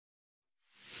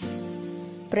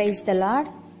Praise the lord.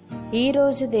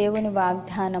 ఈరోజు దేవుని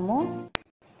వాగ్దానము,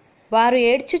 వారు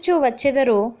ఏడ్చుచూ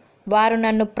వచ్చెదరు, వారు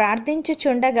నన్ను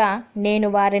ప్రార్థించుచుండగా నేను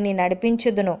వారిని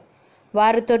నడిపించుదును.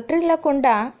 వారు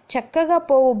తొట్టిల్లకుండా చక్కగా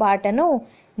పోవు బాటను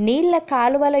నీళ్ల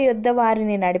కాలువల యొద్ద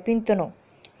వారిని నడిపింతును.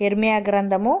 ఇర్మియా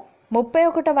గ్రంథము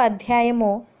 31వ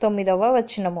అధ్యాయము 9వ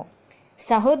వచనము.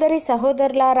 సహోదరి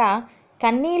సహోదరులారా,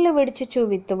 కన్నీళ్లు విడిచుచూ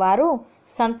విత్తువారు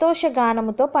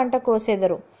సంతోషగానముతో పంట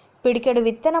కోసెదరు. పిడికెడు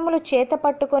విత్తనములు చేత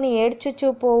పట్టుకొని ఏడ్చుచూ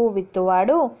పోవు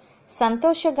విత్తువాడు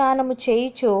సంతోషగానము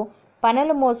చేయుచు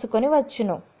పనులు మోసుకొని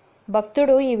వచ్చును.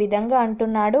 భక్తుడు ఈ విధంగా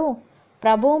అంటున్నాడు: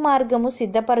 ప్రభువు మార్గము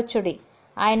సిద్ధపరచుడి,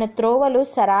 ఆయన త్రోవలు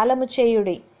సరాలము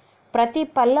చేయుడి. ప్రతి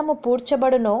పల్లము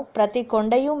పూడ్చబడును, ప్రతి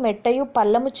కొండయు మెట్టయు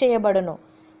పల్లము చేయబడును.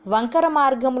 వంకర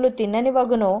మార్గములు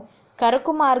తిన్ననివగును,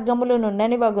 కరుకు మార్గములు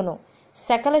నున్ననివగును.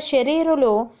 సకల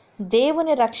శరీరులు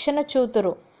దేవుని రక్షణ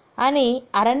చూతురు అని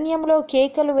అరణ్యంలో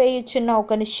కేకలు వేయుచున్న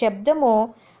ఒకని శబ్దము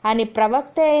అని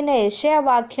ప్రవక్త అయిన యెషయా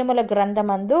వాక్యముల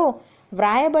గ్రంథమందు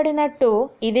వ్రాయబడినట్టు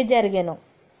ఇది జరిగెను.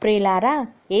 ప్రియులారా,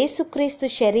 యేసుక్రీస్తు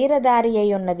శరీరధారి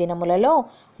అయి ఉన్న దినములలో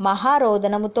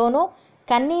మహారోదనముతోనూ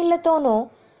కన్నీళ్లతోనూ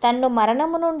తన్ను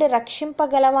మరణము నుండి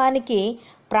రక్షింపగలవానికి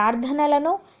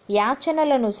ప్రార్థనలను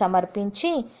యాచనలను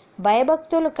సమర్పించి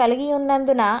భయభక్తులు కలిగి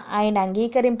ఉన్నందున ఆయన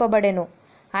అంగీకరింపబడెను.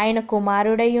 ఆయన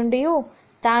కుమారుడయుండియు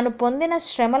తాను పొందిన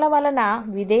శ్రమల వలన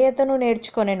విధేయతను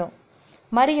నేర్చుకొనెను.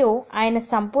 మరియు ఆయన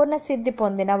సంపూర్ణ సిద్ధి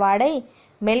పొందినవాడై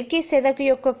మెల్కీసెదకు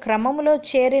యొక్క క్రమములో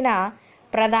చేరిన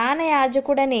ప్రధాన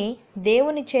యాజకుడని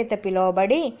దేవుని చేత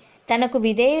పిలువబడి తనకు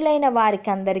విధేయులైన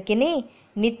వారికందరికిని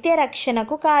నిత్య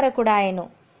రక్షణకు కారకుడాయెను.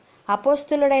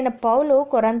 అపోస్తులుడైన పౌలు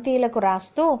కొరంతీలకు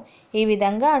రాస్తూ ఈ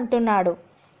విధంగా అంటున్నాడు: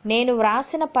 నేను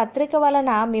వ్రాసిన పత్రిక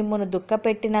వలన మిమ్మును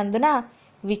దుఃఖపెట్టినందున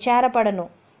విచారపడను.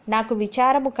 నాకు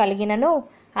విచారము కలిగినను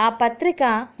ఆ పత్రిక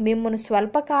మిమ్మును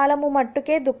స్వల్పకాలము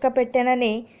మట్టుకే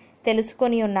దుఃఖపెట్టెనని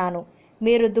తెలుసుకొని ఉన్నాను.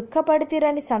 మీరు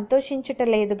దుఃఖపడితిరని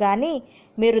సంతోషించుటలేదు గాని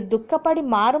మీరు దుఃఖపడి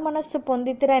మారు మనస్సు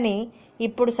పొందితిరని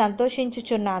ఇప్పుడు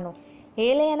సంతోషించుచున్నాను.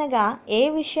 ఏలయనగా ఏ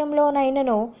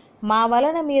విషయంలోనైనను మా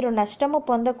వలన మీరు నష్టము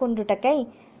పొందకుండుటకై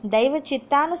దైవ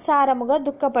చిత్తానుసారముగా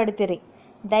దుఃఖపడితిరి.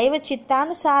 దైవ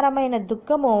చిత్తానుసారమైన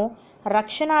దుఃఖము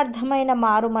రక్షణార్థమైన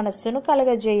మారు మనస్సును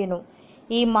కలగజేయును.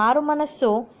 ఈ మారు మనస్సు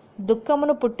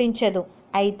దుఃఖమును పుట్టించదు,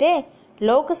 అయితే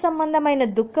లోక సంబంధమైన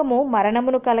దుఃఖము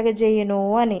మరణమును కలగజేయును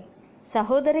అని.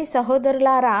 సహోదరి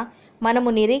సహోదరులారా, మనము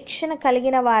నిరీక్షణ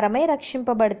కలిగిన వారమై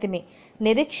రక్షింపబడితిమి.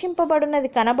 నిరీక్షింపబడినది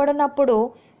కనబడినప్పుడు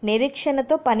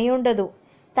నిరీక్షణతో పని ఉండదు.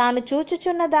 తాను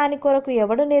చూచుచున్న దాని కొరకు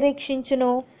ఎవడు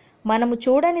నిరీక్షించును? మనము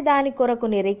చూడని దాని కొరకు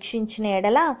నిరీక్షించిన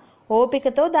ఎడల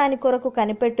ఓపికతో దాని కొరకు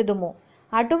కనిపెట్టుదుము.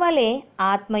 అటువలే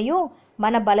ఆత్మయు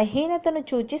మన బలహీనతను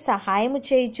చూచి సహాయము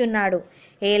చేయుచున్నాడు.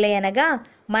 ఏలయనగా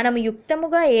మనము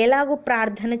యుక్తముగా ఎలాగూ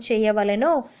ప్రార్థన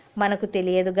చేయవలెనో మనకు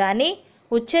తెలియదు గాని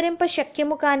ఉచ్చరింప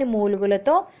శక్యము కాని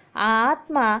మూలుగులతో ఆ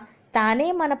ఆత్మ తానే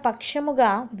మన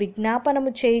పక్షముగా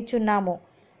విజ్ఞాపనము చేయుచున్నాము.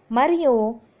 మరియు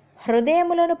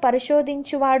హృదయములను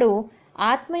పరిశోధించువాడు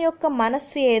ఆత్మ యొక్క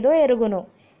మనస్సు ఏదో ఎరుగును.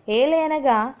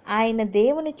 ఏలయనగా ఆయన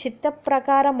దేవుని చిత్త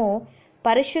ప్రకారము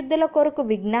పరిశుద్ధుల కొరకు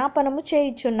విజ్ఞాపనము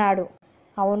చేయుచున్నాడు.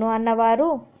 అవును అన్నవారు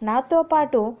నాతో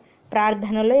పాటు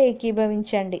ప్రార్థనలో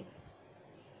ఏకీభవించండి.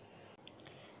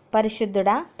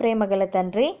 పరిశుద్ధుడా, ప్రేమగల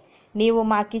తండ్రి, నీవు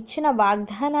మాకిచ్చిన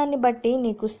వాగ్దానాన్ని బట్టి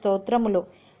నీకు స్తోత్రములు.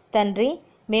 తండ్రి,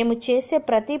 మేము చేసే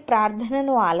ప్రతి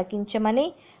ప్రార్థనను ఆలకించమని,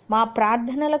 మా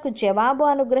ప్రార్థనలకు జవాబు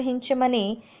అనుగ్రహించమని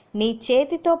నీ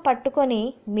చేతితో పట్టుకొని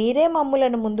మీరే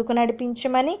మమ్ములను ముందుకు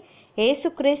నడిపించమని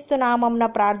యేసుక్రీస్తు నామమున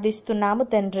ప్రార్థిస్తున్నాము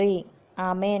తండ్రి.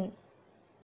 ఆమెన్.